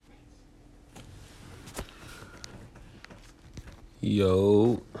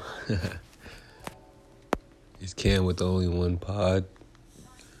Yo, it's Cam with Only One Pod.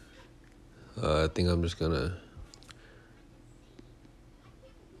 I think I'm just gonna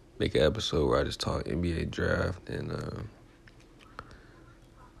make an episode where I just talk NBA draft, and I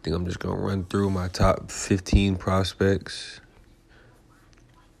think I'm just gonna run through my top 15 prospects,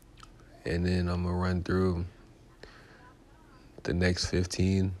 and then I'm gonna run through the next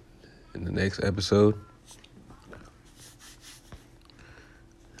 15 in the next episode.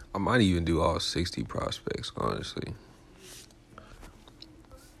 I might even do all 60 prospects, honestly.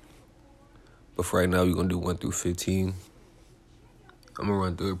 But for right now, we're going to do 1 through 15. I'm going to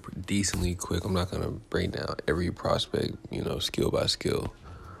run through it decently quick. I'm not going to break down every prospect, skill by skill.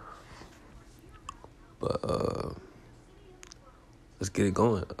 But let's get it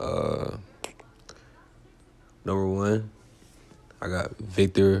going. Number 1, I got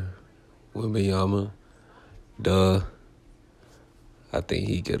Victor Wembanyama. I think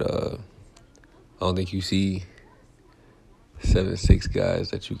he could, I don't think you see 7'6"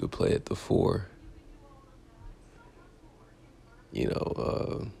 guys that you could play at the 4. He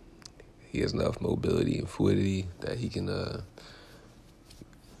has enough mobility and fluidity that he can,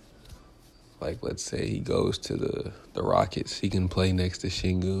 let's say he goes to the Rockets, he can play next to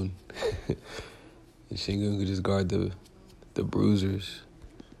Şengün. And Şengün could just guard the bruisers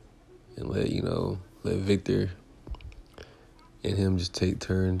and let Victor and him just take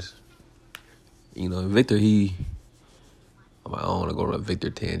turns. Victor, I don't want to go on a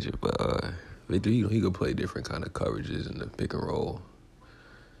Victor tangent, but Victor, he could play different kind of coverages in the pick and roll,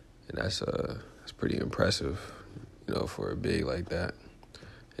 and that's pretty impressive, for a big like that.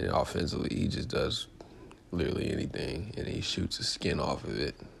 And offensively, he just does literally anything, and he shoots his skin off of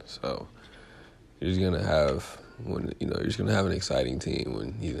it. So you're just gonna have an exciting team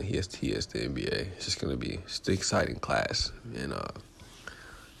when he has the NBA. It's just gonna be an exciting class, and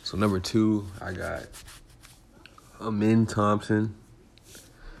so number 2, I got Amen Thompson.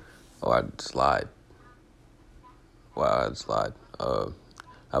 I'd slide. I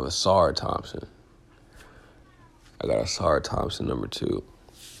have Ausar Thompson. I got Ausar Thompson, number 2.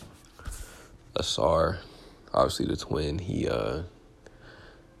 Ausar, obviously the twin. He's a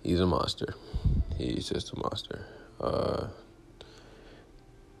monster. He's just a monster.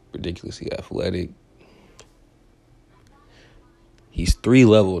 Ridiculously athletic. He's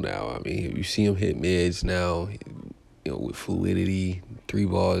 3-level now. I mean, you see him hit mids now, with fluidity, 3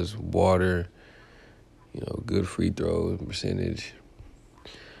 balls, water, good free throw percentage.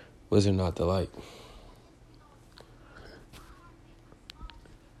 Was there not to like?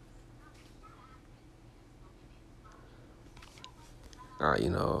 I'm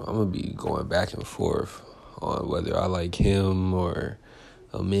going to be going back and forth on whether I like him or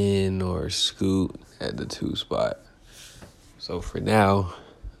Amen or Scoot at the 2 spot. So for now,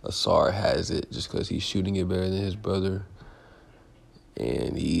 Ausar has it just because he's shooting it better than his brother.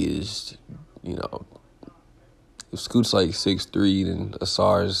 And he is, if Scoot's like 6'3", then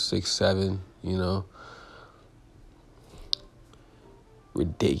Ausar's 6'7",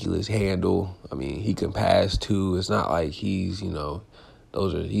 Ridiculous handle. I mean, he can pass too. It's not like he's,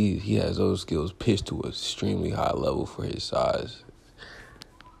 he has those skills pitched to an extremely high level for his size.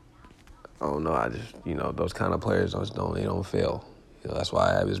 I don't know. I just, those kind of players don't fail. That's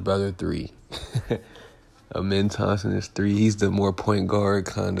why I have his brother 3. Amen Thompson is 3. He's the more point guard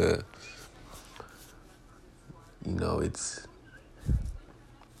kind of, it's,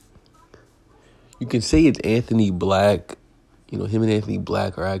 you can say it's Anthony Black. Him and Anthony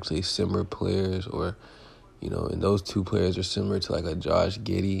Black are actually similar players, or, and those 2 players are similar to like a Josh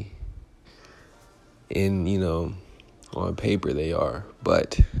Giddey. And, on paper they are,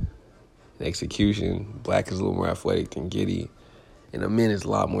 but in execution, Black is a little more athletic than Giddey, and Amen is a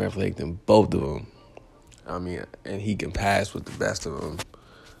lot more athletic than both of them. I mean, and he can pass with the best of them.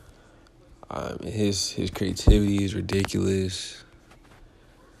 His creativity is ridiculous.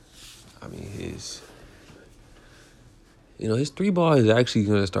 I mean, his 3-ball is actually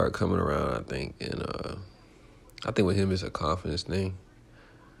going to start coming around, I think. And I think with him, it's a confidence thing.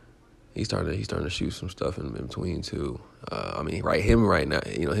 He's starting to shoot some stuff in between, too. Him right now,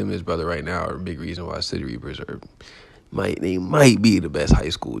 him and his brother right now are a big reason why City Reapers might be the best high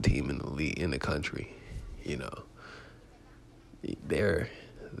school team in the league, in the country. They're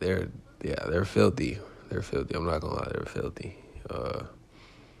filthy. They're filthy. I'm not going to lie, they're filthy.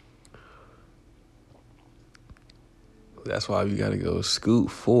 That's why we got to go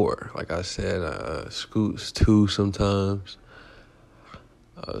Scoot 4. Like I said, Scoot's 2 sometimes.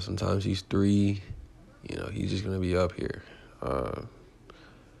 Sometimes he's 3. He's just going to be up here.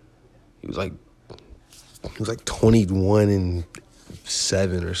 He was like 21 and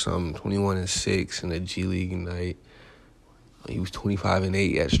 7 or something, 21-6 in a G League night. He was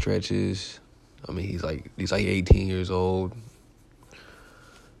 25-8 at stretches. I mean, he's like 18 years old.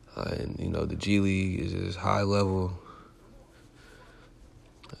 And, the G League is as high level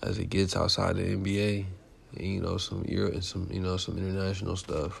as it gets outside the NBA. And, some Europe and some international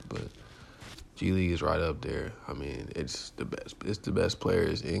stuff. But G League is right up there. I mean, it's the best. It's the best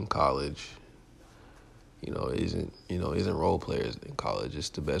players in college. Isn't role players in college. It's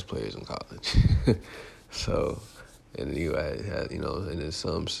the best players in college. So, and you had and then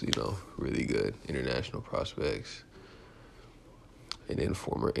some, really good international prospects. And then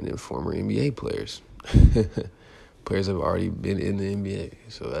former NBA players. Players have already been in the NBA.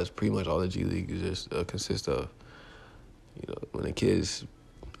 So that's pretty much all the G League is just consists of. When a kid's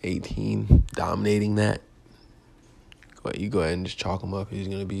 18, dominating that, you go ahead and just chalk him up. He's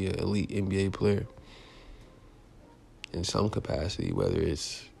going to be an elite NBA player in some capacity, whether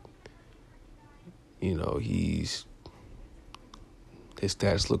it's, his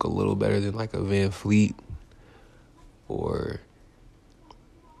stats look a little better than like a Van Fleet, or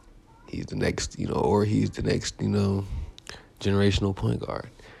he's the next, generational point guard.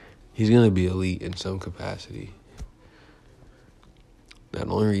 He's going to be elite in some capacity. Now,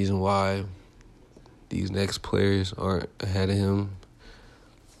 the only reason why these next players aren't ahead of him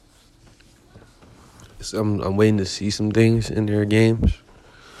is I'm waiting to see some things in their games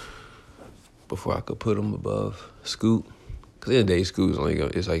before I could put them above Scoot. Because in the day, Scoot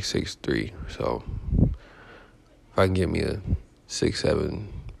is like 6'3". So if I can get me a 6'7"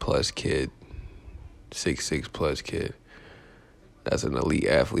 plus kid, 6'6" plus kid, that's an elite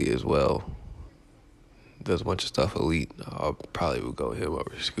athlete as well. Does a bunch of stuff elite. I probably would go him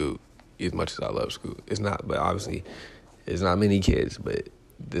over Scoot, as much as I love Scoot. But obviously, it's not many kids, but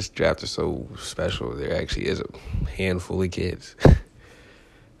this draft is so special. There actually is a handful of kids.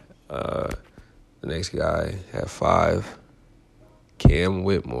 The next guy at 5, Cam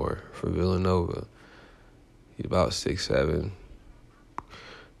Whitmore for Villanova. He's about 6'7".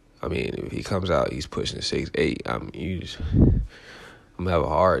 I mean, if he comes out, he's pushing 6'8". I'm gonna have a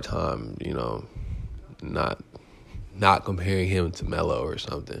hard time, not comparing him to Melo or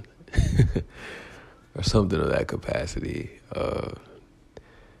something. Or something of that capacity.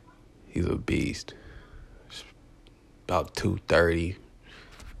 He's a beast. About 230.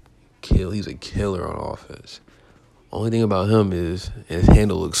 He's a killer on offense. Only thing about him is his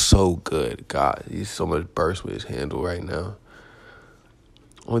handle looks so good. God, he's so much burst with his handle right now.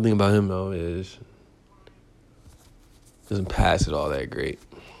 Only thing about him, though, is doesn't pass it all that great.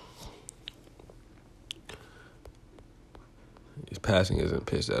 His passing isn't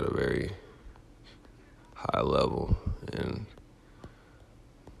pitched at a very high level. And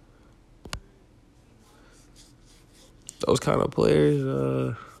those kind of players,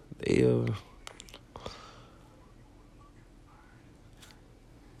 they don't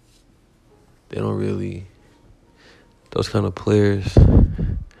really, those kind of players,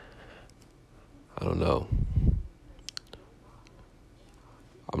 I don't know.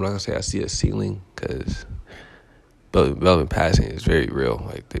 I'm not going to say I see a ceiling because development passing is very real.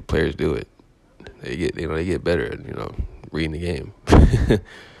 Like, the players do it. They get better at, reading the game.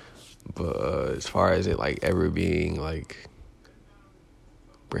 But as far as it, like, ever being, like,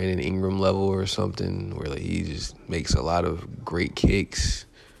 Brandon Ingram level or something, where, like, he just makes a lot of great kicks,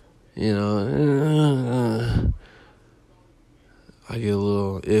 I get a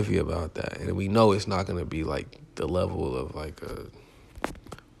little iffy about that. And we know it's not going to be, like, the level of, like,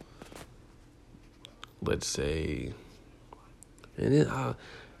 let's say, and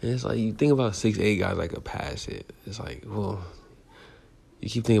it's like you think about 6'8" guys like a pass it. It's like, well, you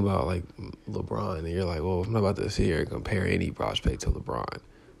keep thinking about like LeBron, and you're like, well, I'm not about to sit here and compare any prospect to LeBron,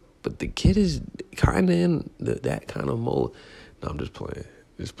 but the kid is kind of in that kind of mold. No, I'm just playing.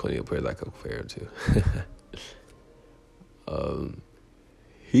 There's plenty of players I can compare him to.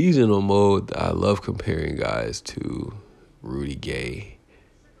 He's in a mode that I love comparing guys to Rudy Gay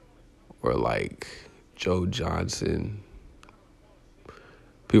or like Joe Johnson.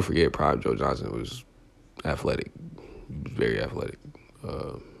 People forget prime Joe Johnson was athletic. He was very athletic.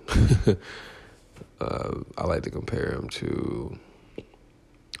 I like to compare him to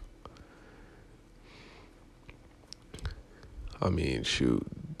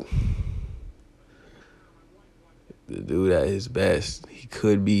the dude at his best, he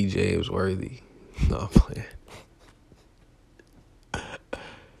could be James Worthy. No, I'm playing.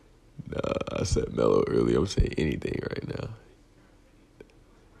 Nah, I said Melo earlier. I'm saying anything right now.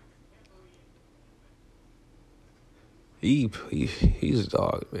 He's a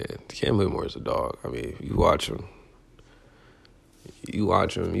dog, man. Cam Whitmore is a dog. I mean, if you watch him, You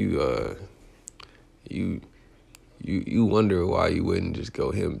watch him, you wonder why you wouldn't just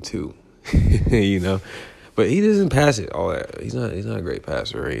go him too, you know. But he doesn't pass it all that. He's not a great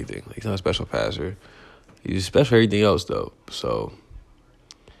passer or anything. He's not a special passer. He's special everything else though. So,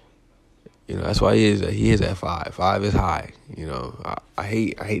 you know, that's why he is at 5. 5 is high. You know, I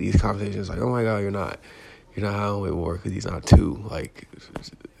hate these conversations like, oh my God, you're not high on Whitmore because he's not 2. Like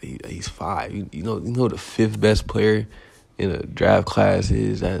he's 5. You know the 5th best player in a draft class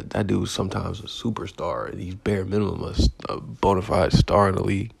is that dude's sometimes a superstar. He's bare minimum a bona fide star in the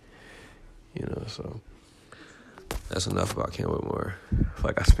league. You know, so that's enough about Cam Whitmore. I feel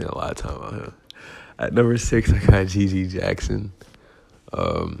like I spent a lot of time on him. At number 6, I got G.G. Jackson.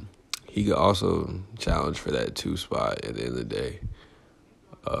 He could also challenge for that 2 spot at the end of the day.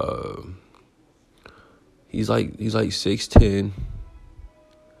 He's like 6'10".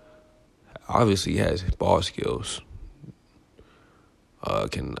 Obviously has ball skills.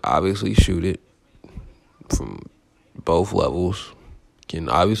 Can obviously shoot it from both levels. Can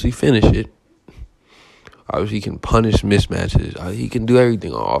obviously finish it. Obviously can punish mismatches. He can do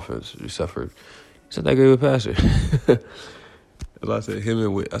everything on offense except for he's not that great of a passer. As I said,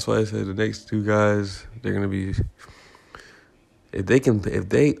 that's why I said the next 2 guys, they're gonna be if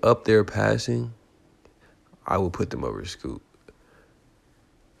they up their passing, I would put them over Scoot.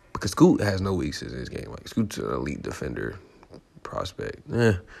 Because Scoot has no weaknesses in his game. Like Scoot's an elite defender prospect.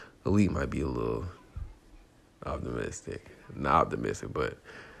 Elite might be a little optimistic. Not optimistic, but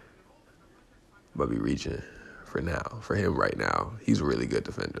might be reaching for now. For him right now. He's a really good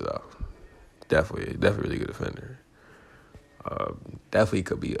defender though. Definitely really good defender. Definitely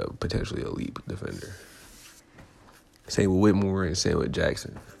could be a potentially elite defender. Same with Whitmore and same with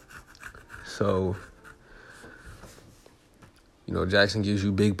Jackson. So, you know, Jackson gives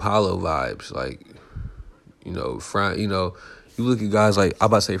you big Paolo vibes. Like, you know, you look at guys like, I'm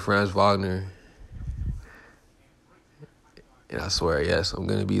about to say Franz Wagner. And I swear, yes, I'm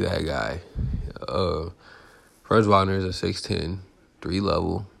going to be that guy. Franz Wagner is a 6'10", 3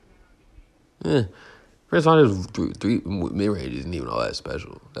 level. Franz Wagner's three mid-range isn't even all that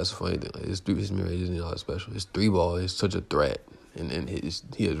special. That's the funny thing. Like, his mid-range isn't all that special. His 3 ball is such a threat. And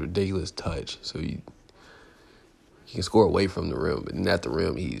he has ridiculous touch. So he can score away from the rim. But at the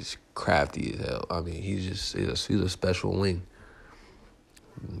rim, he's crafty as hell. I mean, he's a special wing.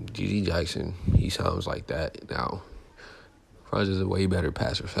 G.G. Jackson, he sounds like that now. Franz is a way better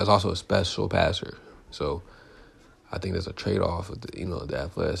passer. That's also a special passer. So I think there's a trade-off with the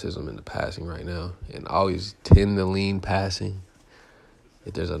athleticism and the passing right now. And I always tend to lean passing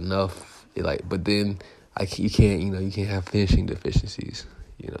if there's enough. But then you can't have finishing deficiencies.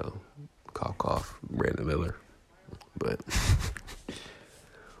 You know, cough, Brandon Miller. But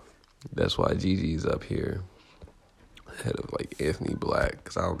that's why Gigi's up here ahead of like Anthony Black,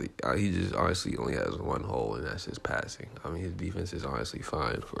 because I don't think he just honestly only has one hole, and that's his passing. I mean, his defense is honestly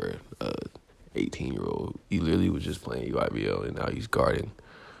fine for a 18-year-old. He literally was just playing UIBL, and now he's guarding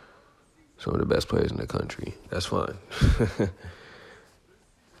some of the best players in the country. That's fine.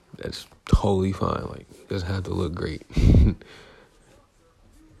 That's totally fine. Like, doesn't have to look great. The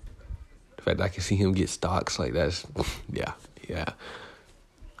fact that I can see him get stocks, like, that's yeah.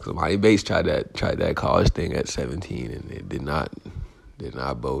 Because Monty Bates tried that college thing at 17, and it did not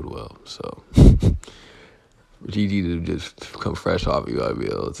bode well. So for Gigi to just come fresh off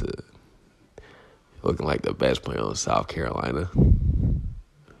UIBL to looking like the best player on South Carolina.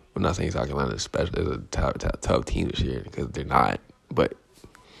 I'm not saying South Carolina is special. It's a tough team this year because they're not, but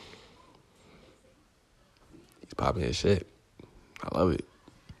he's popping his shit. I love it.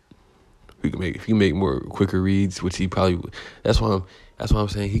 If he make more quicker reads, which he probably would. That's why I'm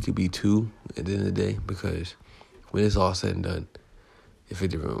saying he could be 2 at the end of the day, because when it's all said and done, if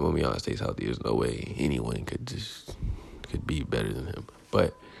Wembanyama stays healthy, there's no way anyone could be better than him.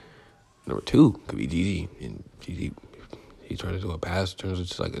 But number 2 could be Gigi, and Gigi, he turns into a passer, turns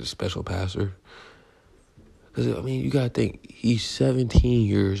into like a special passer. Because, I mean, you got to think, he's 17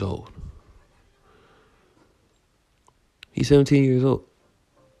 years old. He's 17 years old.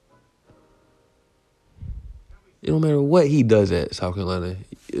 It don't matter what he does at South Carolina.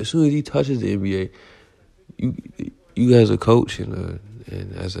 As soon as he touches the NBA, you as a coach and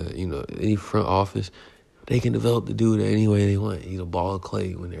as any front office, they can develop the dude any way they want. He's a ball of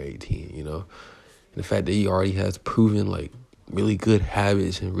clay when they're 18, you know. And the fact that he already has proven like really good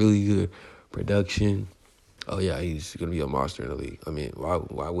habits and really good production. Oh yeah, he's gonna be a monster in the league. I mean,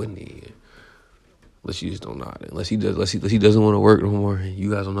 why wouldn't he? Unless you just don't know how to. Unless he doesn't want to work no more, and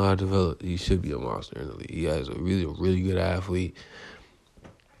you guys don't know how to develop, he should be a monster in the league. He has a really good athlete.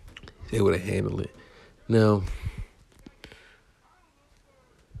 He's able to handle it. Now,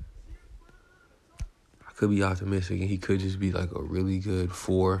 could be optimistic and he could just be like a really good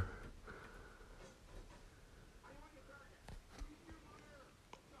 4.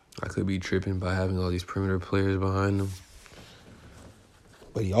 I could be tripping by having all these perimeter players behind him.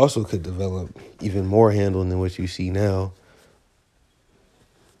 But he also could develop even more handling than what you see now.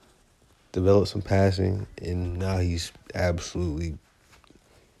 Develop some passing, and now he's a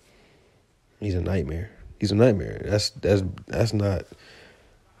nightmare. He's a nightmare. That's not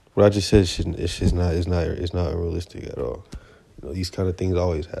what I just said. It's not unrealistic at all. You know, these kind of things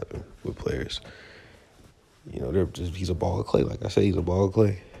always happen with players. You know, he's a ball of clay. Like I said, he's a ball of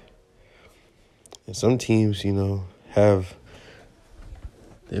clay. And some teams, you know, have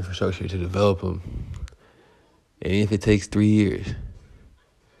the infrastructure to develop him. And if it takes 3 years,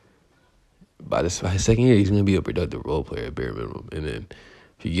 by his second year, he's going to be a productive role player at bare minimum. And then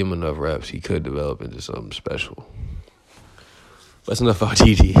if you give him enough reps, he could develop into something special. But that's enough about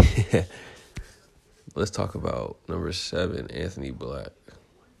Gigi. Let's talk about number 7, Anthony Black.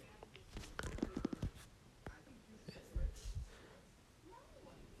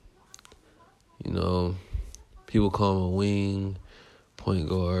 You know, people call him a wing, point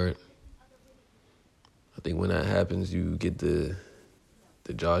guard. I think when that happens, you get the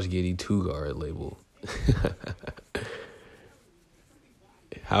Josh Giddey 2-guard label.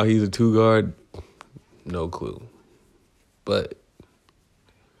 How he's a 2-guard, no clue. But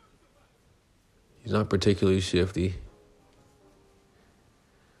he's not particularly shifty.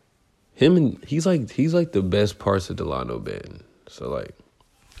 He's like the best parts of Delano Banton. So like,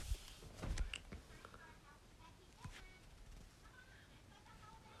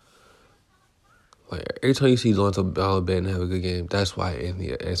 every time you see Delano Banton have a good game, that's why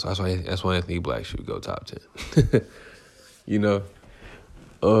Anthony Black should go top 10. You know,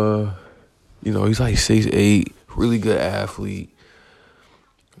 he's like 6'8", really good athlete,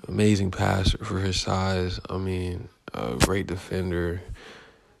 amazing passer for his size. I mean, a great defender,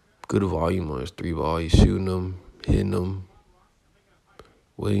 good volume on his 3-ball. He's shooting them, hitting them.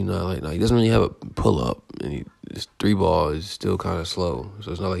 What he not like? Now he doesn't really have a pull up, and his 3-ball is still kind of slow.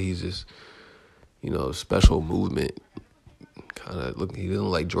 So it's not like he's just, special movement. Kind of look. He doesn't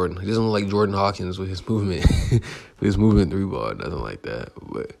like Jordan. He doesn't look like Jordan Hawkins with his movement. With his movement 3-ball, nothing like that.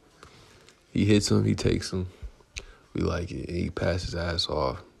 But he hits him. He takes him. We like it. And he passes his ass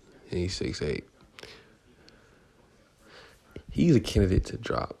off. And he's 6'8". He's a candidate to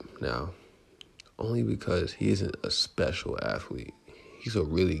drop now, only because he isn't a special athlete. He's a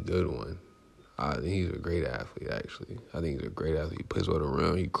really good one. I think he's a great athlete, actually. I think he's a great athlete. He plays well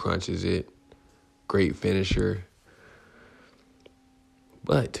around. He crunches it. Great finisher.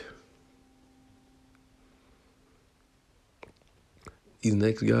 But these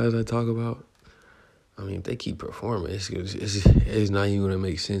next guys I talk about, I mean, if they keep performing, it's not even going to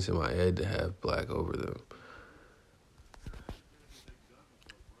make sense in my head to have Black over them.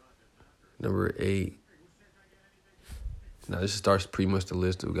 Number 8. Now, this starts pretty much the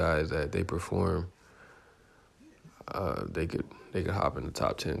list of guys that they perform. They could hop in the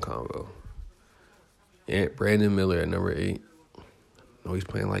top 10 combo. And Brandon Miller at number 8. No, he's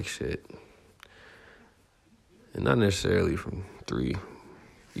playing like shit. And not necessarily from 3.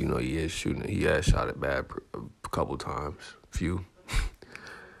 He is shooting. He has shot it bad a couple times. Few.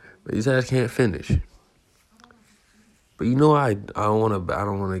 But his ass can't finish. But I don't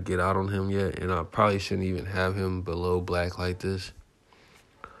want to get out on him yet, and I probably shouldn't even have him below Black like this.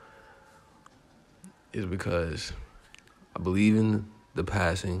 Is because I believe in the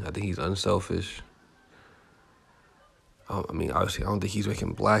passing. I think he's unselfish. Obviously, I don't think he's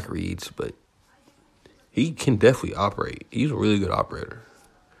making Black reads, but he can definitely operate. He's a really good operator.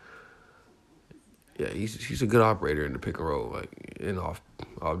 Yeah, he's a good operator in the pick and roll, like, and off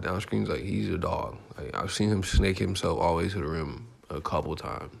down screens. Like, he's a dog. Like, I've seen him snake himself all the way to the rim a couple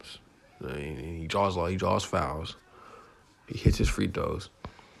times. I mean, he draws fouls. He hits his free throws.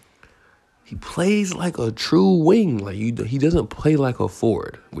 He plays like a true wing. Like, he doesn't play like a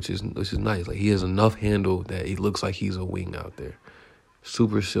forward, which is nice. Like, he has enough handle that he looks like he's a wing out there.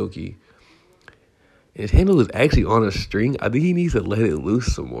 Super silky. And his handle is actually on a string. I think he needs to let it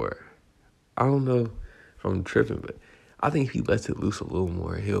loose some more. I don't know if I'm tripping, but I think if he lets it loose a little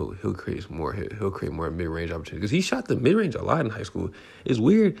more, he'll create more mid-range opportunities. Because he shot the mid-range a lot in high school. It's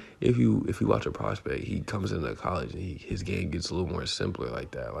weird if you watch a prospect, he comes into college and his game gets a little more simpler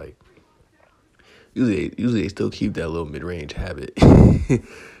like that. Like, usually they still keep that little mid-range habit. They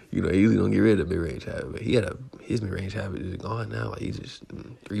usually don't get rid of the mid-range habit. But his mid-range habit is gone now. Like, he just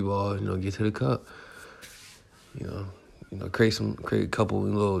 3 balls, get to the cup. Create a couple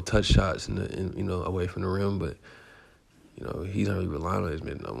little touch shots away from the rim, but he's not really relying on his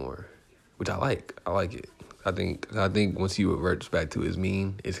mid no more. which I like. I like it. I think once he reverts back to his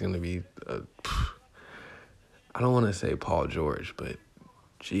mean, it's gonna be. I don't want to say Paul George, but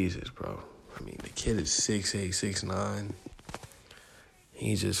Jesus, bro. I mean, the kid is 6'8", 6'9".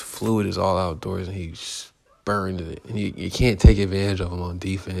 He's just fluid as all outdoors, and he's burned it. And you can't take advantage of him on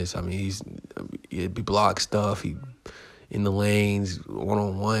defense. I mean, he blocks stuff. He in the lanes,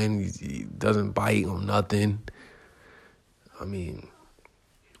 one-on-one. He doesn't bite on nothing. I mean,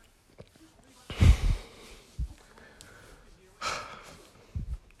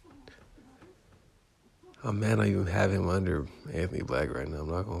 I'm mad I even have him under Anthony Black right now.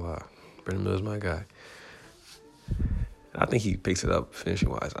 I'm not going to lie. Brandon Miller's my guy. I think he picks it up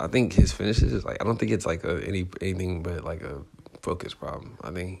finishing-wise. I think his finishes is I don't think it's anything but like a focus problem.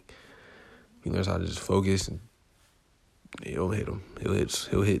 I think he learns how to just focus and he'll hit him. He'll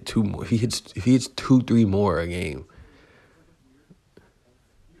hit two more. If he hits 2-3 more a game,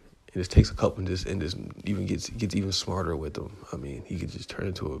 it just takes a couple and just even gets even smarter with them. I mean, he could just turn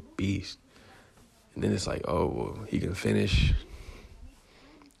into a beast. And then it's he can finish,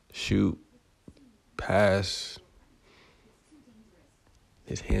 shoot, pass.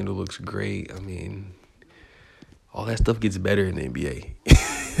 His handle looks great. I mean, all that stuff gets better in the NBA.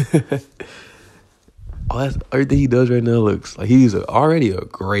 Everything he does right now looks like he's already a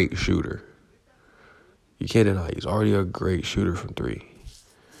great shooter. You can't deny he's already a great shooter from three.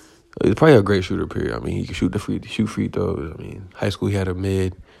 He's probably a great shooter, period. I mean, he can shoot free throws. I mean, high school he had a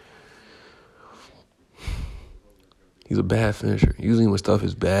mid. He's a bad finisher. Usually when stuff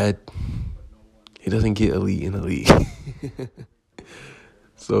is bad, he doesn't get elite in the league.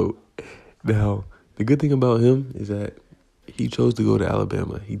 So now the good thing about him is that he chose to go to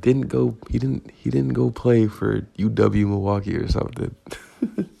Alabama. He didn't go play for UW Milwaukee or something,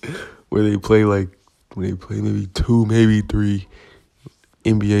 where they play maybe 2, maybe 3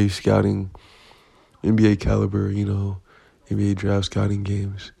 NBA scouting, NBA caliber, NBA draft scouting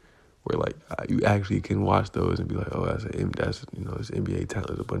games, where you actually can watch those and be like, oh, it's NBA talent.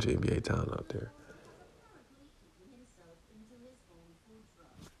 There's a bunch of NBA talent out there.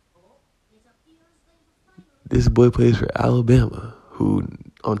 This boy plays for Alabama, who,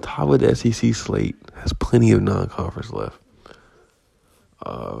 on top of the SEC slate, has plenty of non-conference left.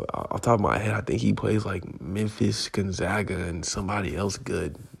 Off the top of my head, I think he plays Memphis, Gonzaga, and somebody else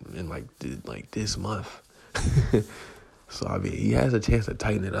good in this month. So I mean, he has a chance to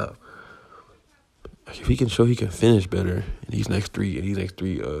tighten it up. If he can show he can finish better in these next three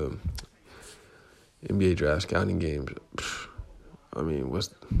NBA draft scouting games, I mean,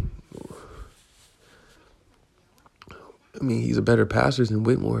 he's a better passer than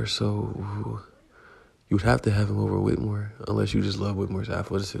Whitmore, so you would have to have him over Whitmore, unless you just love Whitmore's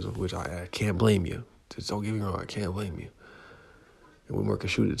athleticism, which I can't blame you. Just don't get me wrong, I can't blame you. And Whitmore can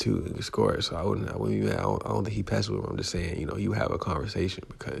shoot it too and can score it, so I wouldn't be mad. I don't think he passes Whitmore. I'm just saying, you have a conversation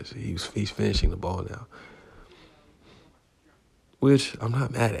because he's finishing the ball now. Which I'm not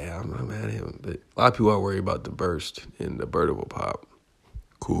mad at. I'm not mad at him. But a lot of people are worried about the burst and the birdable pop.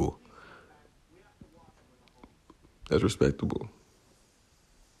 Cool. That's respectable.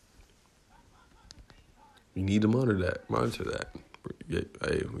 We need to monitor that.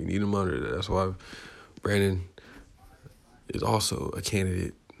 Hey, we need to monitor that. That's why Brandon is also a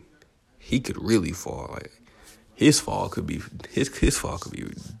candidate. He could really fall. His fall could be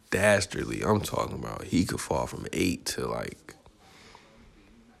dastardly. I'm talking about he could fall from 8 to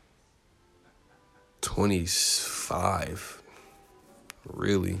 25.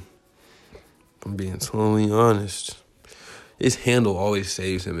 Really. I'm being totally honest. His handle always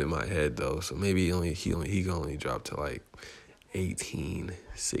saves him in my head, though. So maybe he can only drop to 18,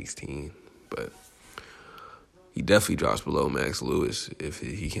 16. But he definitely drops below Max Lewis if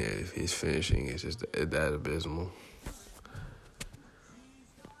his finishing is just that abysmal.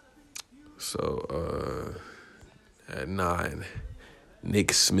 So at 9,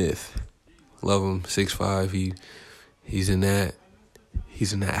 Nick Smith. Love him, 6'5". He's in that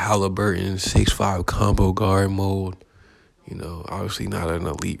Halliburton 6'5" combo guard mold. Obviously not an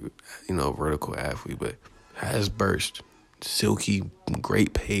elite, vertical athlete, but has burst, silky,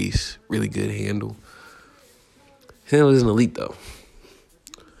 great pace, really good handle. His handle isn't elite though,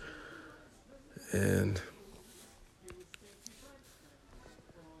 and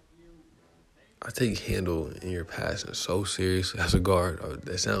I take handle in your passing so serious as a guard.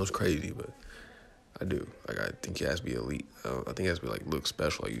 That sounds crazy, but I do. I think he has to be elite. I think he has to be look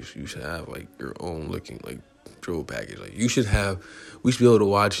special. You should have your own looking dribble package. We should be able to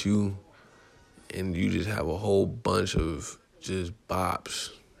watch you, and you just have a whole bunch of just bobs,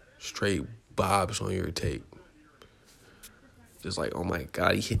 straight bobs on your tape. just like, oh my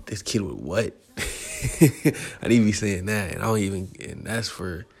God, he hit this kid with what? I need to be saying that, and that's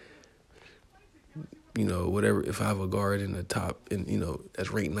for, whatever. If I have a guard in the top, and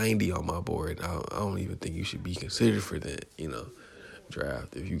that's ranked 90 on my board, I don't even think you should be considered for that,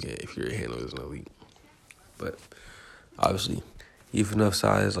 draft if your handle is an elite. But obviously, if enough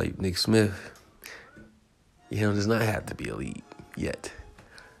size like Nick Smith, does not have to be elite yet.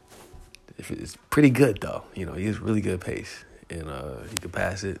 It's pretty good though, he has really good pace, and he can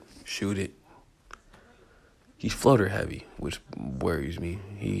pass it, shoot it. He's floater heavy, which worries me.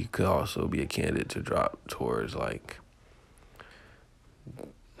 He could also be a candidate to drop towards like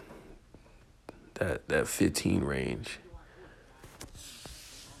that 15 range.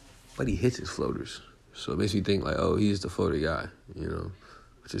 But he hits his floaters. So it makes me think like, oh, he's the floater guy,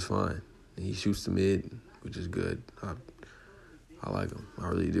 which is fine. And he shoots the mid, which is good. I like him. I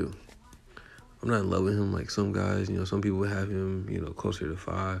really do. I'm not in love with him like some guys. Some people have him, closer to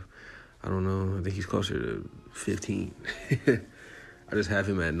 5. I don't know. I think he's closer to 15. I just have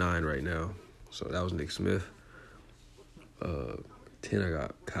him at 9 right now. So that was Nick Smith. 10, I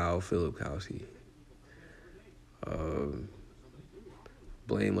got Kyle Filipkowski.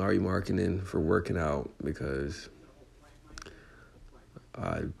 Blame Lauri Markkanen for working out because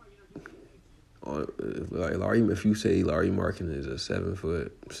if you say Lauri Markkanen is a 7',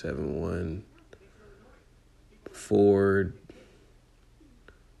 7'1" forward,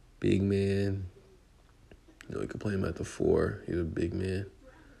 big man. You can play him at the 4. He's a big man.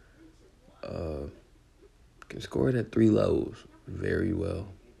 Can score it at 3 levels very well.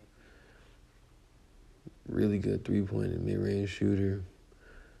 Really good 3-point and mid-range shooter.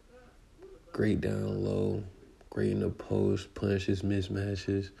 Great down low. Great in the post. Punishes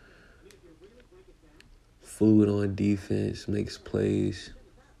mismatches. Fluid on defense. Makes plays.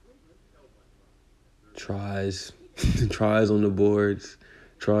 Tries on the boards.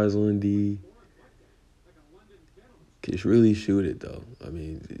 Tries on D. Can really shoot it, though. I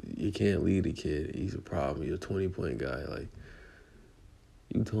mean, you can't lead a kid. He's a problem. You're a 20-point guy. Like,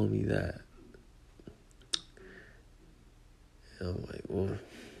 you told me that. And I'm like, well,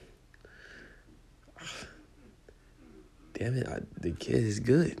 damn it, the kid is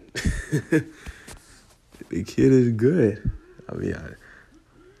good. The kid is good. I mean,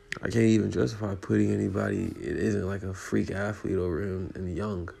 I can't even justify putting anybody, it isn't like a freak athlete over him and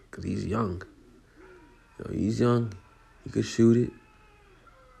young, because he's young. He's young. He could shoot it.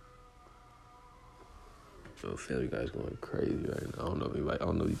 Family Guy's going crazy right now. I don't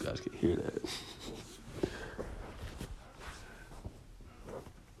know if you guys can hear that.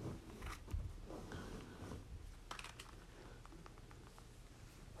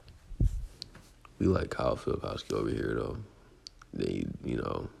 We like Kyle Filipkowski over here, though. Then,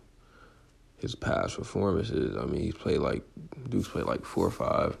 his past performances, Duke's played like 4 or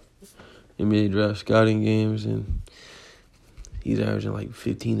 5 NBA draft scouting games, and he's averaging like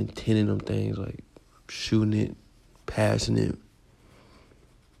 15 and 10 in them things, like shooting it, passing it.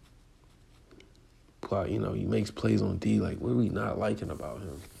 But, he makes plays on D. Like, what are we not liking about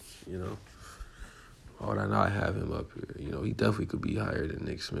him, Why would I not have him up here? He definitely could be higher than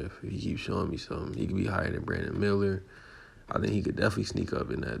Nick Smith. If he keeps showing me something, he could be higher than Brandon Miller. I think he could definitely sneak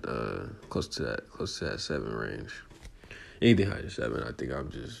up in that close to that 7 range. Anything higher than 7, I think I'm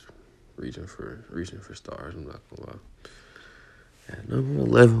just reaching for stars. I'm not gonna lie. At number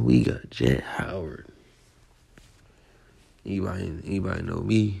 11, we got Jett Howard. Anybody know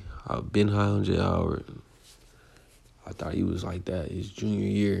me? I've been high on Jett Howard. I thought he was like that his junior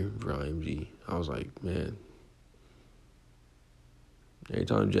year for IMG. I was like, man, every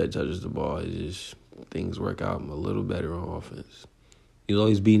time Jett touches the ball, things work out a little better on offense. He's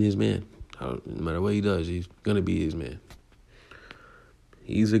always beating his man. No matter what he does, he's going to beat his man.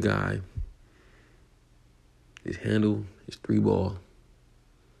 He's a guy. His handle, his 3-ball,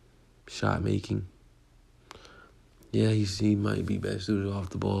 shot making. Yeah, he might be best suited off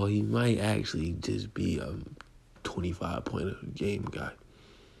the ball. He might actually just be a 25-point-a-game guy.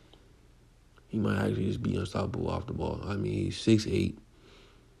 He might actually just be unstoppable off the ball. He's 6'8",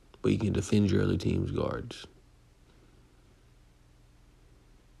 but he can defend your other team's guards.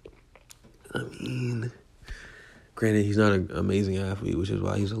 Granted, he's not an amazing athlete, which is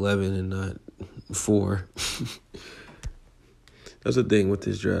why he's 11 and not 4. That's the thing with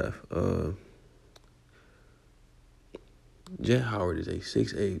this draft. Jett Howard is a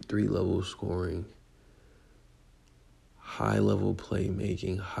 6'8", 3-level scoring, high-level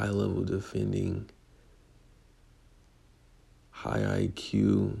playmaking, high-level defending, high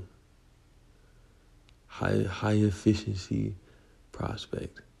IQ, high efficiency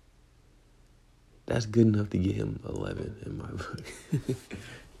prospect. That's good enough to get him 11 in my book.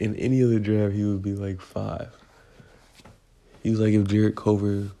 In any other draft, he would be like 5. He was like if Jared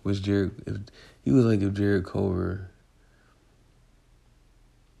Culver was Jared. He was like if Jared Culver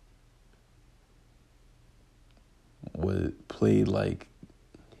played like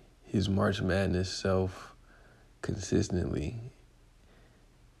his March Madness self consistently,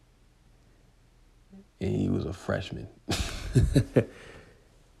 and he was a freshman,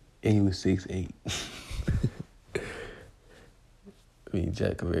 and he was 6'8". I mean,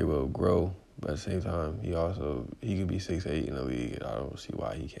 Jack could very well grow, but at the same time, he could be 6'8" in the league. And I don't see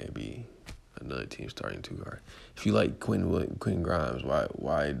why he can't be another team starting 2 guard. If you like Quentin Grimes,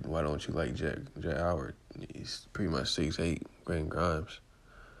 why don't you like Jet Howard? He's pretty much 6'8". Quentin Grimes,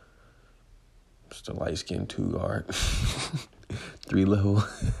 just a light skinned 2 guard, 3 level.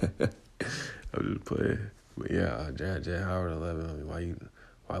 I'm just playing, but yeah, Jet Howard 11. I mean,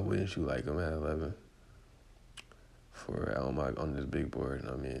 why wouldn't you like him at 11? For on this big board,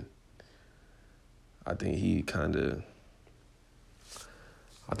 I mean, I think he's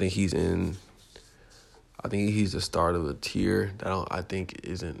the start of a tier that I think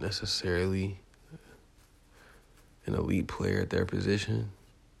isn't necessarily an elite player at their position.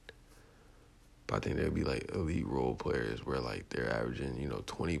 But I think there'd be like elite role players where like they're averaging,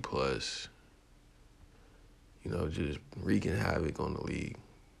 20 plus, just wreaking havoc on the league.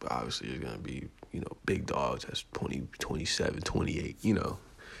 But obviously there's going to be, big dogs that's 20, 27, 28,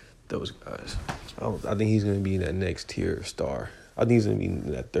 those guys. I think he's going to be in that next tier star. I think he's going to be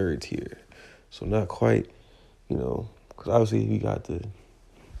in that third tier. So not quite, because obviously you got the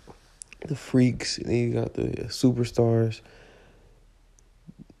freaks and then you got the superstars.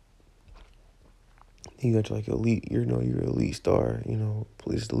 You got like elite, you're elite star,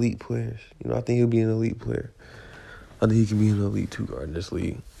 just elite players. I think he'll be an elite player. I think he can be an elite 2 guard in this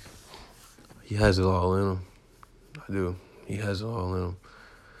league. He has it all in him. I do. He has it all in him.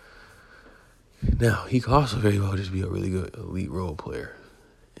 Now, he could also very well just be a really good elite role player.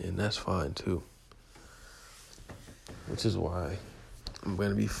 And that's fine, too. Which is why I'm going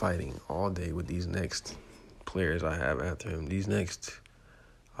to be fighting all day with these next players I have after him. These next,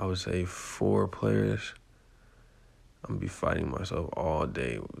 I would say, 4 players, I'm going to be fighting myself all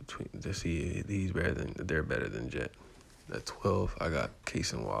day to see if they're better than Jet. At 12, I got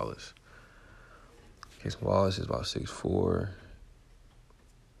Cason Wallace. Cason Wallace is about 6'4".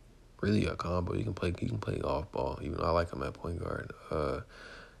 Really a combo. He can play off ball. Even though I like him at point guard.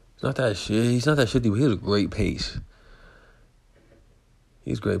 He's not that shifty, but he has a great pace.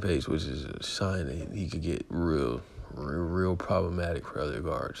 He's great pace, which is a sign that he could get real problematic for other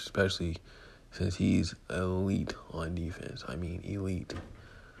guards, especially since he's elite on defense. I mean, elite.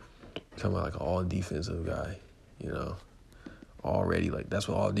 Talking about like an all-defensive guy, Already, like, that's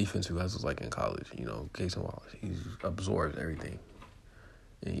what all defensive guys was like in college, Cason Wallace. He absorbs everything.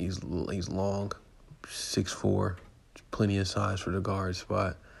 And he's long, 6'4", plenty of size for the guard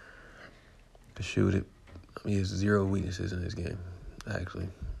spot. Can shoot it. I mean, he has 0 weaknesses in his game, actually.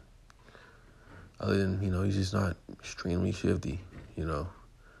 Other than, he's just not extremely shifty,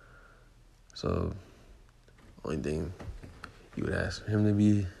 So, only thing you would ask him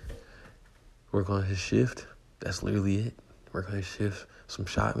to work on his shift. That's literally it. Work on his shift, some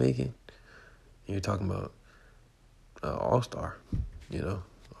shot making. And you're talking about all-star,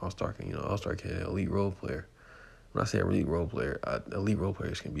 All-star can elite role player. When I say elite role player, elite role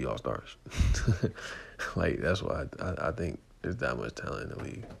players can be all-stars. Like, that's why I think there's that much talent in the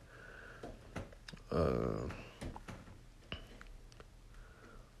league.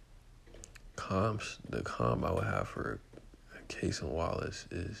 The comp I would have for Cason Wallace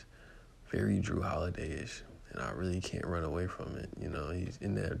is very Jrue Holiday-ish. And I really can't run away from it. He's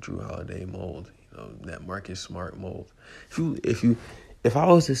in that Jrue Holiday mold. That Marcus Smart mold. If I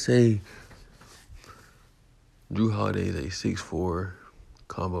was to say Jrue Holiday is a 6'4"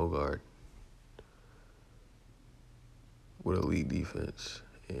 combo guard with elite defense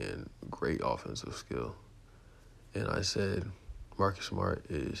and great offensive skill, and I said Marcus Smart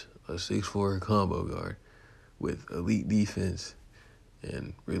is a 6'4" combo guard with elite defense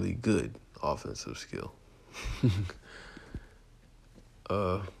and really good offensive skill.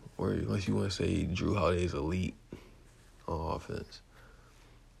 Or unless you want to say Jrue Holiday is elite on offense,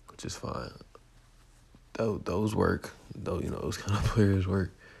 which is fine. Those work. Those kind of players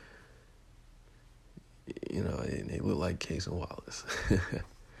work. And they look like Cason Wallace.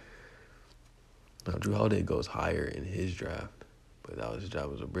 Now, Jrue Holiday goes higher in his draft, but his draft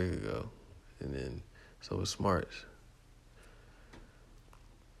was a break ago. And then, so was Smart's.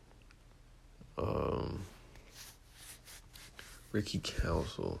 Ricky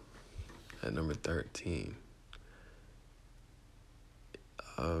Council. at number 13.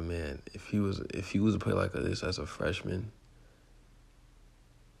 Oh man, if he was to play like this as a freshman,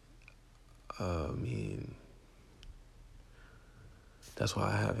 I mean, that's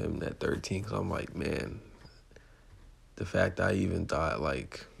why I have him at 13, because I'm like, man, the fact I even thought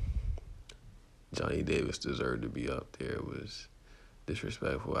like Johnny Davis deserved to be up there was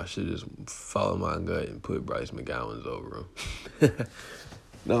disrespectful. I should just follow my gut and put Bryce McGowens over him.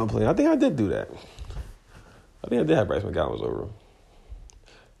 No, I'm playing. I think I did do that. I think I did have Bryce McGowens over him.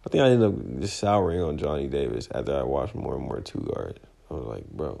 I think I ended up just souring on Johnny Davis after I watched more and more 2-guard. I was like,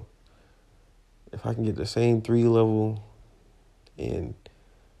 bro, if I can get the same 3 level and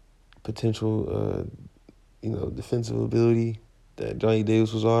potential, defensive ability that Johnny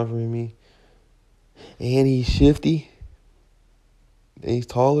Davis was offering me, and he's shifty, and he's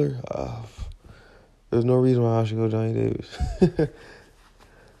taller, there's no reason why I should go Johnny Davis.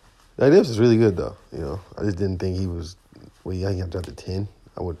 Johnny Davis is really good though. I just didn't think he was. Well, yeah, he got drafted 10.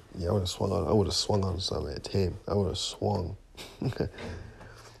 I would have swung on something at 10. I would have swung.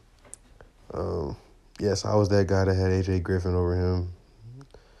 Yes, I was that guy that had AJ Griffin over him.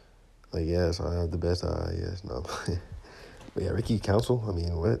 Like, yes, I have the best eye. Yes, no. But yeah, Ricky Council, I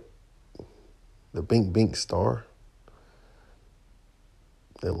mean, what? The Bink star.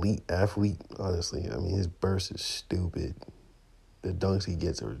 Elite athlete, honestly. I mean, his burst is stupid. The dunks he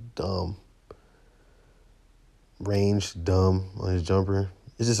gets are dumb. Range, dumb on his jumper.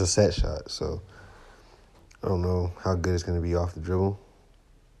 It's just a set shot, so I don't know how good it's going to be off the dribble.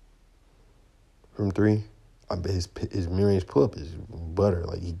 From 3, I bet his mid-range pull-up is butter.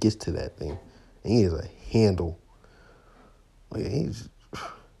 Like, he gets to that thing, and he has a handle. Like, he's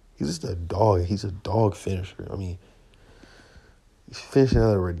just a dog. He's a dog finisher. I mean, he's finishing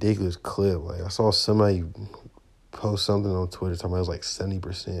at a ridiculous clip. Like, I saw somebody post something on Twitter talking about it was like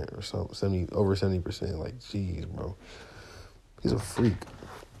 70% or something, over 70%. Like, jeez, bro. He's a freak.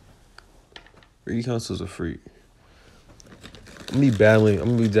 Ricky Council's a freak. I'm gonna be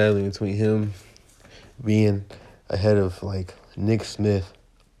battling between him being ahead of like Nick Smith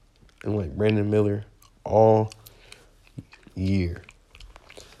and like Brandon Miller all year.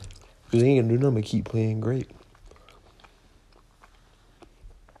 Because he ain't gonna do nothing but keep playing great.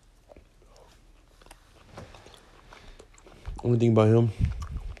 Only thing about him,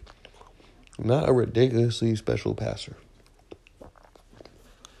 not a ridiculously special passer.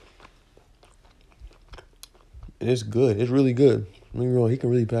 And it's good. It's really good. Don't get me wrong, he can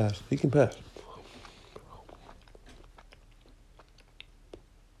really pass. He can pass.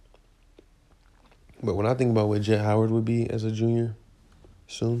 But when I think about what Jet Howard would be as a junior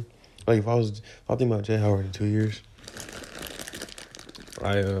soon, like if I think about Jet Howard in 2 years,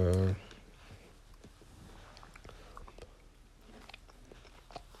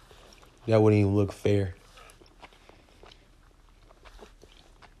 that wouldn't even look fair.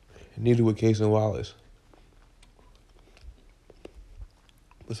 Neither would Case and Wallace.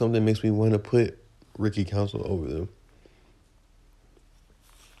 But something makes me want to put Ricky Council over them.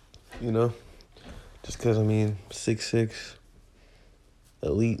 Just because, 6'6",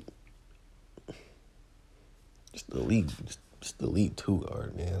 elite. Just elite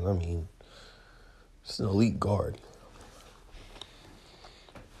 2-guard, man. Just an elite guard.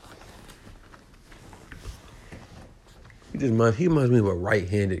 He reminds me of a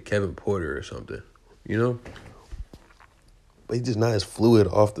right-handed Kevin Porter or something, But he's just not as fluid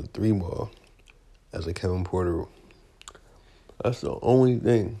off the 3 ball as a Kevin Porter. That's the only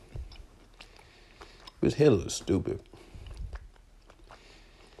thing. His handle is stupid.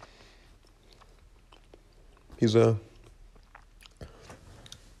 He's not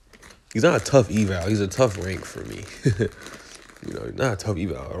a tough eval. He's a tough rank for me. Not a tough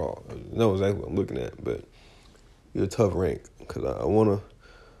eval at all. I know exactly what I'm looking at, but he's a tough rank because I want to.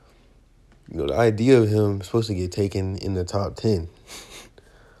 The idea of him supposed to get taken in the top 10.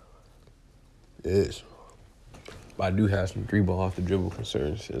 It is. But I do have some 3-ball off the dribble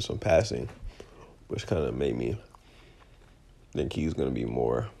concerns and some passing, which kind of made me think he's going to be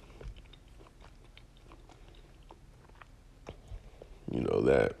more,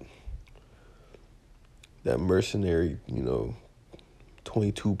 that mercenary,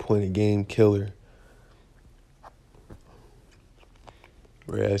 22-point-a-game killer.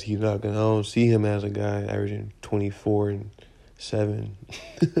 Whereas I don't see him as a guy averaging 24 and 7.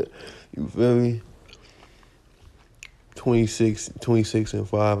 You feel me? 26 and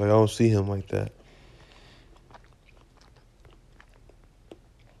 5. Like, I don't see him like that.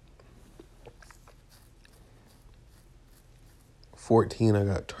 '14, I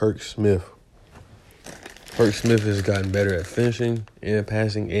got Turk Smith Turk Smith has gotten better at finishing and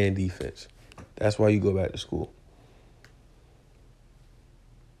passing and defense. That's why you go back to school.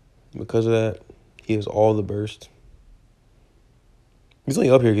 Because of that, he has all the burst. He's only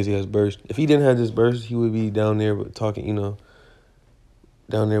up here because he has burst. If he didn't have this burst, he would be down there with talking,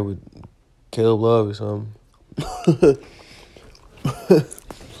 down there with Caleb Love or something.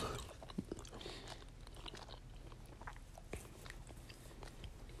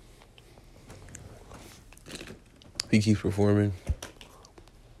 If he keeps performing,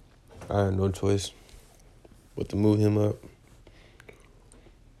 I have no choice but to move him up.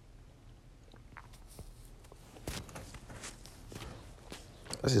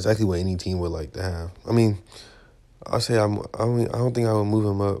 That's exactly what any team would like to have. I mean, I don't think I would move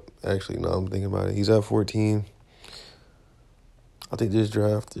him up. Actually, no, I'm thinking about it. He's at 14. I think this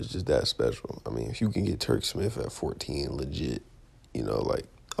draft is just that special. I mean, if you can get Turk Smith at 14, legit,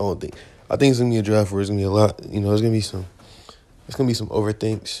 I think it's gonna be a draft where it's gonna be a lot. It's gonna be some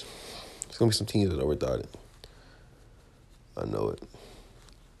overthinks. It's gonna be some teams that overthought it. I know it.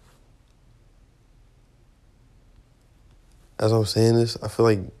 As I'm saying this, I feel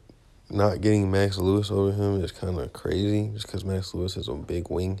like not getting Max Lewis over him is kind of crazy, just because Max Lewis is a big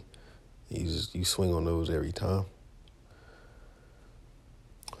wing. You swing on those every time.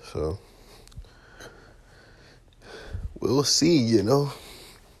 So we'll see.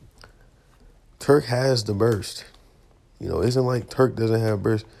 Turk has the burst. It isn't like Turk doesn't have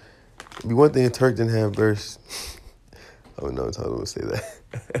burst. It'd be one thing if Turk didn't have burst. I don't know if I'm going to say that.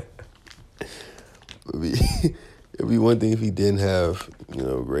 It'd be one thing if he didn't have,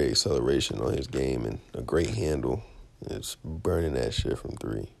 great acceleration on his game and a great handle. It's burning that shit from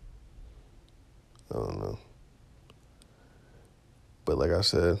three. I don't know. But like I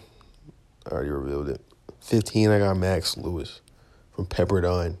said, I already revealed it. 15, I got Max Lewis from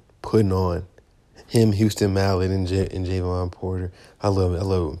Pepperdine, putting on him, Houston Mallett, and Javon Porter. I love it. I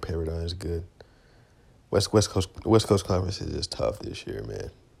love it when Pepperdine is good. West Coast Conference is just tough this year, man.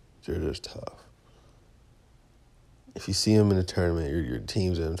 They're just tough. If you see them in the tournament, your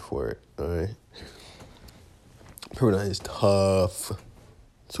team's in for it, all right? Pepperdine is tough,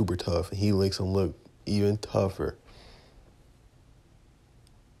 super tough, and he makes them look even tougher.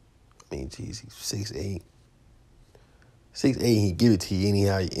 I mean, geez, he's 6'8". 6'8", he give it to you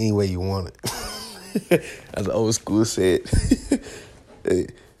any way you want it. As the old school said. He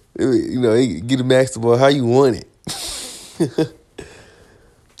get a max the ball how you want it.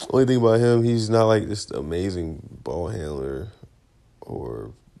 Only thing about him, he's not like this amazing ball handler,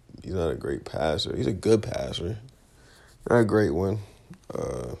 or he's not a great passer. He's a good passer. Not a great one.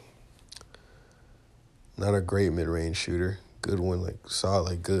 Not a great mid-range shooter. Good one,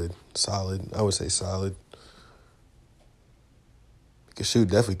 good. Solid. I would say solid.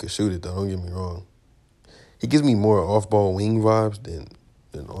 Definitely could shoot it, though. Don't get me wrong. He gives me more off-ball wing vibes than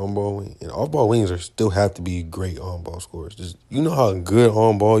on-ball wing. And off-ball wings still have to be great on-ball scorers. Just, you know how good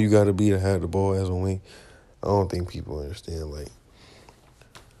on-ball you got to be to have the ball as a wing? I don't think people understand,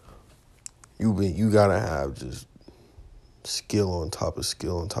 you got to have just skill on top of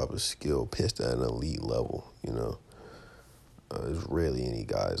skill on top of skill, pitched at an elite level, There's rarely any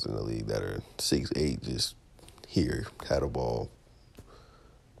guys in the league that are 6'8", just here, had a ball,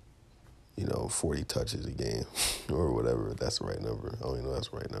 40 touches a game or whatever. If that's the right number. I don't even know if that's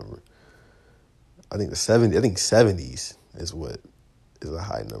the right number. I think 70s is what is a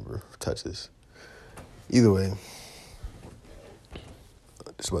high number of touches. Either way,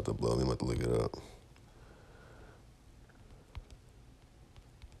 it's about to blow me. I'm about to look it up.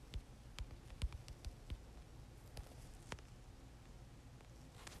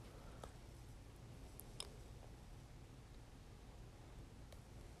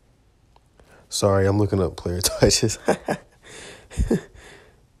 Sorry, I'm looking up player touches.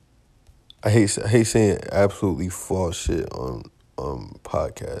 I hate saying absolutely false shit on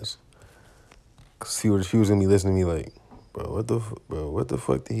podcasts. Cause he was gonna be listening to me like, what the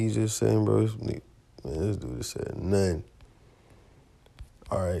fuck did he just say, bro? Man, this dude just said none.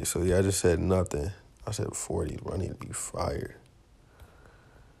 All right, so yeah, I just said nothing. I said 40, bro. I need to be fired.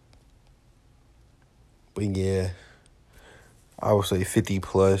 But yeah, I would say 50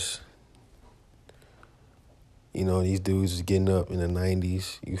 plus. These dudes is getting up in the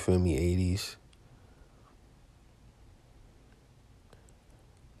 90s, you feel me, 80s.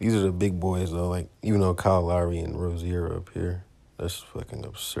 These are the big boys, though. Even though Kyle Lowry and Rozier are up here, that's fucking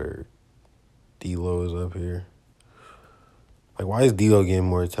absurd. D-Lo is up here. Why is D-Lo getting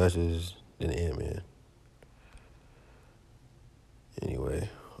more touches than Ant-Man? Anyway,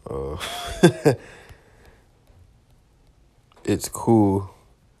 it's cool.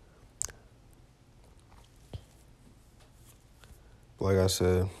 like I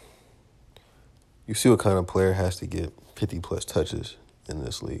said, you see what kind of player has to get 50-plus touches in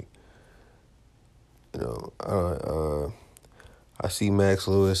this league. You know, I see Max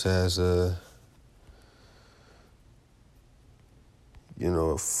Lewis as a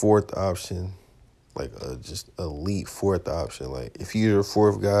fourth option, like a just elite fourth option. Like, if you're a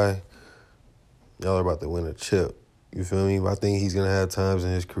fourth guy, y'all are about to win a chip. You feel me? But I think he's going to have times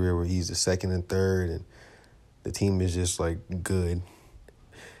in his career where he's the second and third, and the team is just, like, good.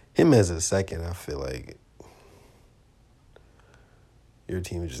 Him as a second, I feel like your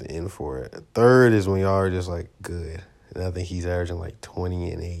team is just in for it. Third is when y'all are just, like, good. And I think he's averaging, like,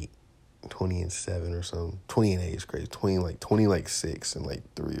 20-8, 20-7 or something. 20-8 is crazy. 20-6 and, like,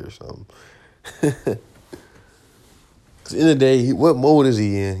 3 or something. At the end of the day, what mode is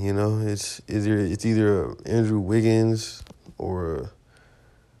he in? You know, it's either Andrew Wiggins or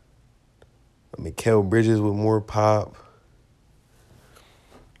a Mikal Bridges with more pop,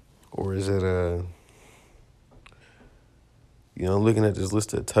 or is it looking at this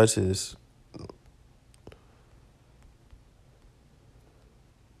list of touches,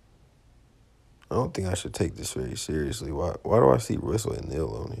 I don't think I should take this very seriously. Why do I see Russell and Neal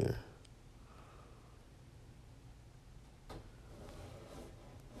on here?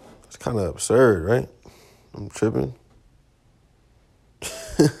 It's kind of absurd, right? I'm tripping.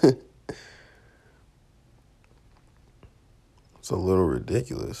 It's a little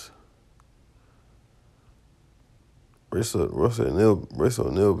ridiculous. Russell and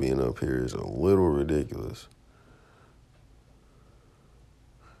Neal being up here is a little ridiculous.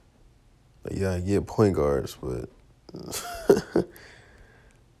 Like, yeah, I get point guards, but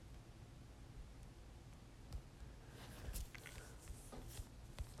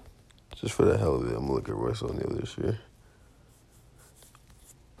just for the hell of it, I'm gonna look at Russell O'Neal this year.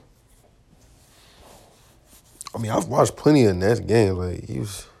 I mean, I've watched plenty of Nets games. Like,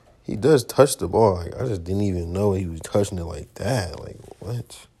 he does touch the ball. Like, I just didn't even know he was touching it like that. Like,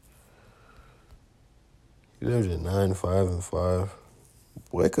 what? He's averaging 9, 5, and 5.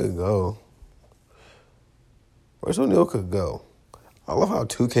 Boy, it could go. Russell O'Neal could go. I love how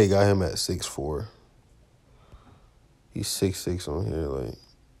 2K got him at 6'4". He's 6'6" on here. Like,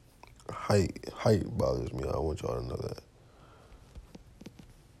 height bothers me. I want y'all to know that.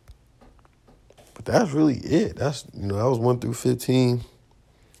 But that's really it. That was 1 through 15.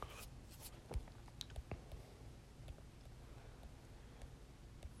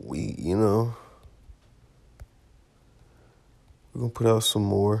 We're gonna put out some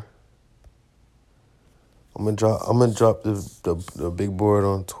more. I'm gonna drop the big board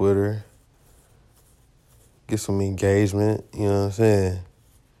on Twitter. Get some engagement. You know what I'm saying?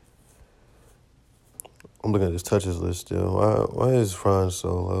 I'm looking at this touches list still. Why is Franz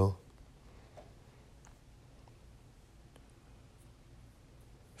so low?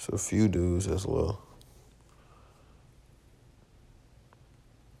 It's a few dudes as well.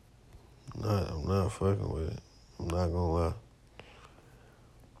 I'm not fucking with it. I'm not gonna lie.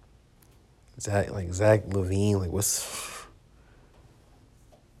 Zach LaVine, like, what's...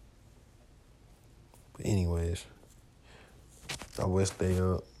 But anyways, I will stay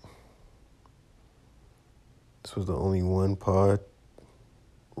up. This was the only one pod.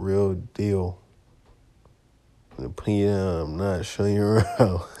 Real deal. I'm not showing you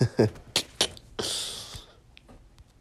around.